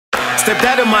Stepped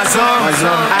out of my zone.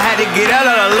 I had to get out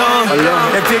alone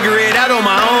and figure it out on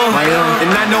my own. And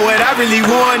I know what I really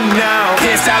want now.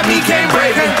 Can't stop me, can't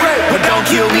break me. But don't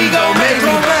kill me, gon' make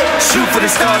me. Shoot for the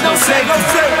stars, no safety.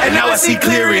 And now I see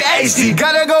clear in HD.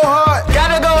 Gotta go hard,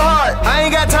 gotta go hard. I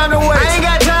ain't got time to waste. I ain't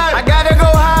got time. I gotta go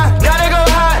high, gotta go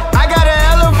high. I gotta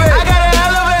elevate, I gotta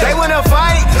elevate. They wanna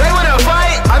fight, they wanna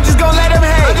fight. I'm just gon' let them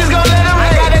hate. I'm just gon' let them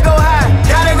hate. I gotta go high,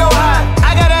 gotta go high.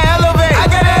 I gotta elevate, I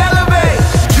gotta elevate.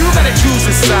 You gotta choose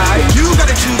a side. You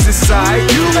gotta choose a side.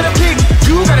 You gotta pick.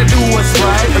 You gotta do what's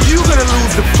right, or you gonna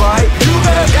lose the fight. You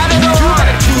gotta go. You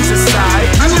gotta choose a side.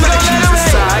 You gotta choose a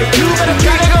side. You gotta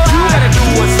pick. You gotta do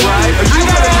what's right, or you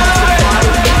gotta lose the fight.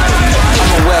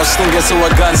 I'm a well slinger to a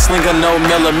gunslinger, no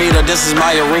millimeter. This is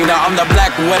my arena. I'm the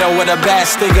Black Widow with a bad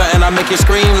stinger, and I make you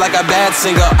scream like a bad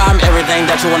singer. I'm everything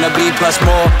that you wanna be plus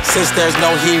more. Since there's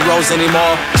no heroes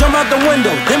anymore, jump out the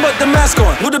window, then put the mask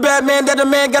on. Who the bad man that a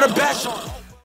man got a bash on?